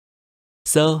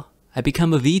So I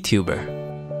become a VTuber.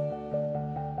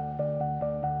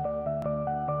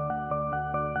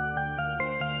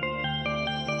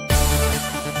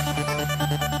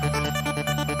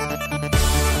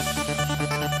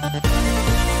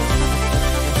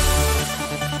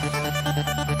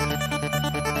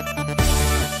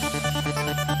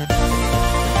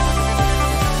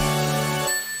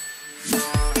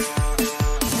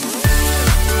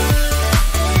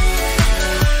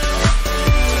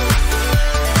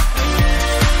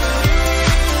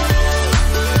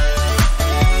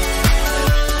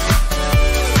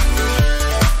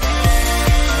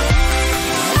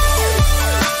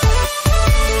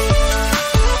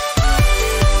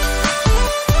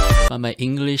 But my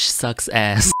English sucks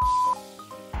ass.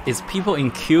 It's people in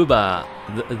Cuba.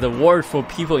 The word for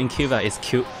people in Cuba is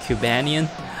Cubanian.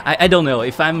 I don't know.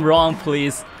 If I'm wrong,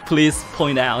 please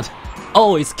point out.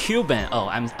 Oh, it's Cuban. Oh,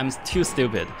 I'm too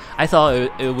stupid. I thought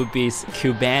it would be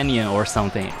Cubanian or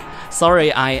something.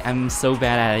 Sorry, I am so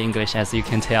bad at English, as you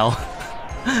can tell.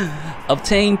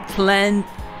 Obtain platinum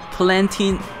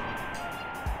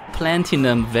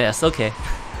vest. Okay.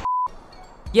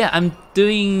 Yeah, I'm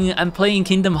playing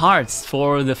Kingdom Hearts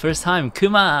for the first time.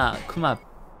 Kuma,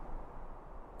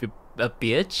 a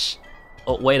bitch?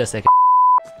 Oh, wait a second.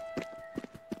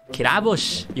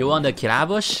 Kirabush, you want a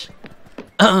Kirabush?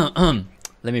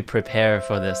 Let me prepare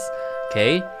for this,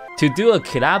 okay? To do a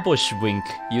Kirabush wink,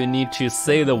 you need to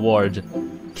say the word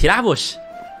Kirabush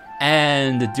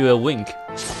and do a wink.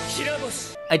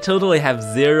 Kirabush. I totally have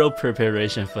zero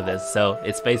preparation for this, so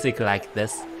it's basically like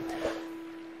this.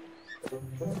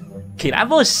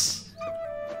 Kirabush!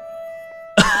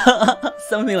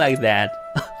 Something like that.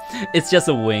 It's just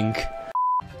a wink.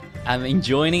 I'm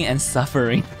enjoying and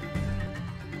suffering.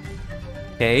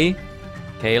 Okay,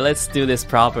 let's do this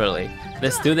properly.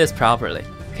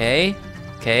 Okay.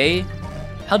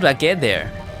 How do I get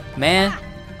there? Man.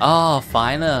 Oh,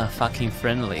 final fucking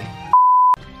friendly.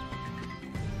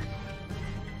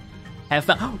 Have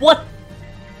fun. What?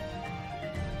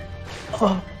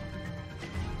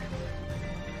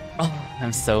 Oh,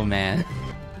 I'm so mad.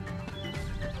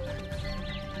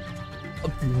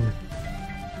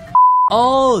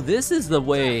 Oh, this is the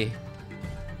way.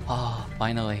 Oh,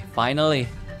 finally.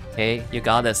 Okay, you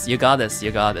got this, bro. You got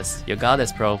this.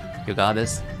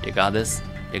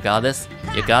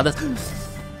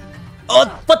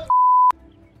 Oh, what?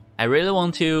 I really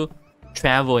want to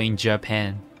travel in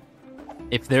Japan.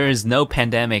 If there is no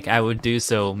pandemic, I would do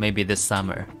so maybe this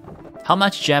summer. How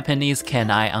much Japanese can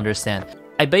I understand?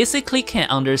 I basically can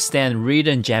understand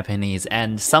written Japanese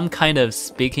and some kind of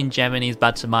speaking Japanese,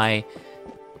 but my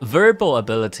verbal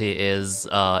ability is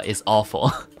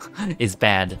awful. It's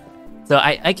bad. So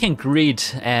I can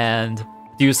greet and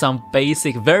do some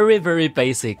basic, very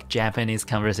basic Japanese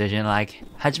conversation like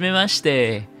はじめまし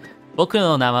て。僕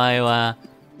の名前は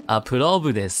プロ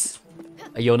ブです。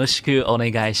よろしくお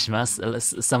願いします。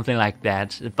Something like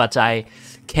that. But I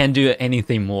can't do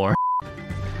anything more.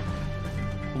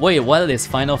 Wait, what is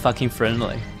final fucking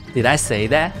friendly? Did I say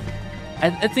that?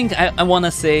 I think I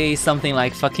wanna say something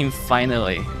like fucking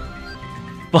finally.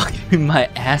 Fucking my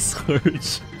ass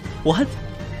hurts. What?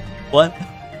 I'm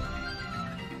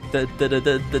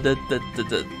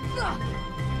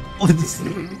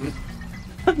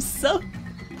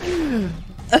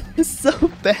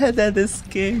so bad at this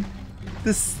game.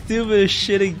 This stupid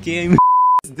shitty game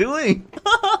is doing.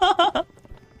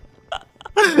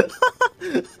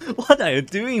 What are you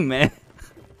doing, man?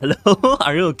 Hello?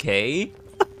 Are you okay?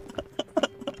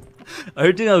 Are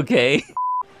you doing okay?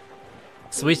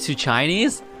 Switch to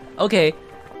Chinese? Okay.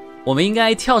 我们应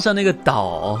该跳上那个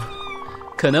岛，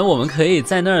可能我们可以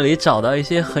在那里找到一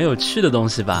些很有趣的东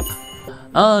西吧。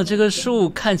这个树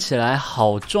看起来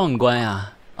好壮观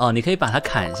呀！哦，你可以把它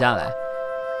砍下来。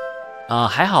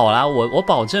还好啦，我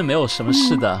保证没有什么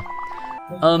事的。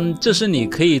这是你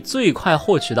可以最快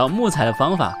获取到木材的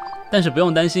方法，但是不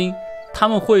用担心，它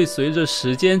们会随着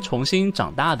时间重新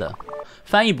长大的。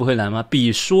翻译不会难吗？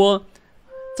比说，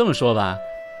这么说吧，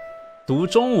读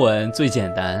中文最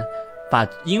简单，把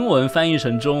英文翻译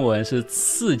成中文是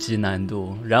次级难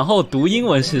度，然后读英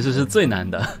文其实是最难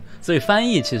的，所以翻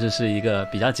译其实是一个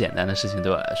比较简单的事情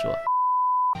对我来说。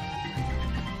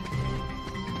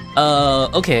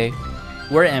Okay,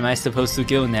 where am I supposed to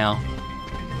go now?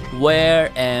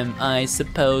 Where am I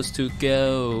supposed to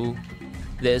go?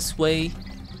 This way?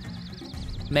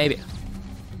 Maybe.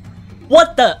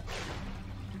 What the?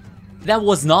 That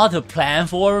was not a plan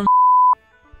for.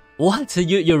 What?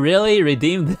 You really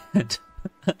redeemed it?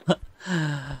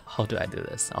 How do I do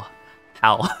this? Oh,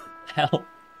 how?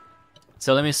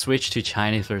 So let me switch to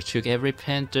Chinese first. Took every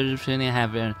pen,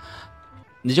 have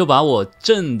你就把我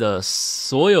挣的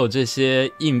所有这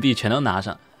些硬币全都拿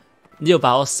上，你就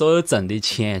把我所有挣的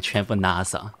钱全部拿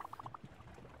上，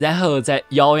然后在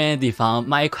遥远的地方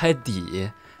买一块地，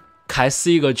开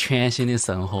始一个全新的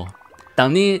生活。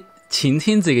当你倾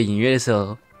听这个音乐的时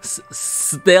候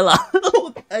，Stella，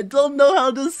 I don't know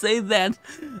how to say that.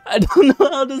 I don't know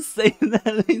how to say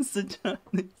that in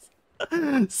Chinese.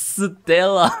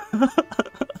 Stella.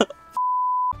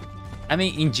 I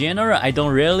mean, in general, I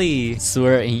don't really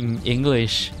swear in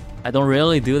English. I don't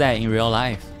really do that in real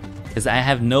life because I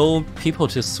have no people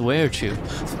to swear to.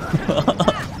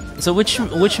 So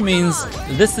which means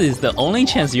this is the only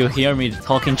chance you'll hear me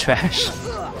talking trash.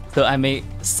 So I may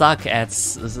suck at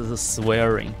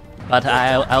swearing, but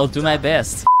I'll do my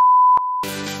best.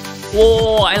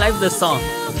 Whoa, I like this song.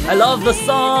 I love the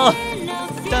song.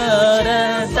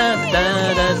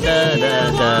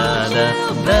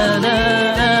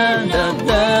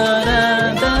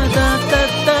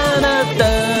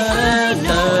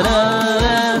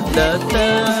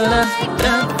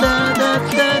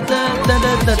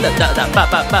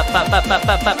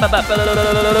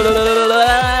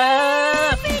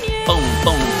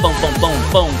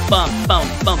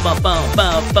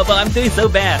 I'm doing so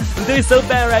bad. I'm doing so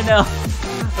bad right now.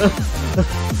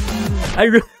 I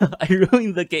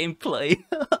ruined the gameplay.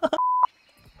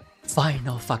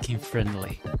 Final fucking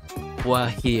friendly. We're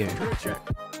here.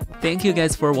 Thank you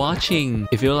guys for watching.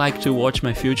 If you like to watch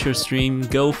my future stream,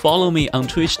 go follow me on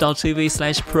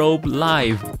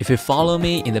twitch.tv/probelive. If you follow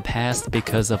me in the past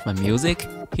because of my music,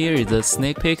 here is a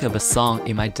sneak peek of a song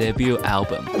in my debut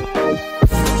album.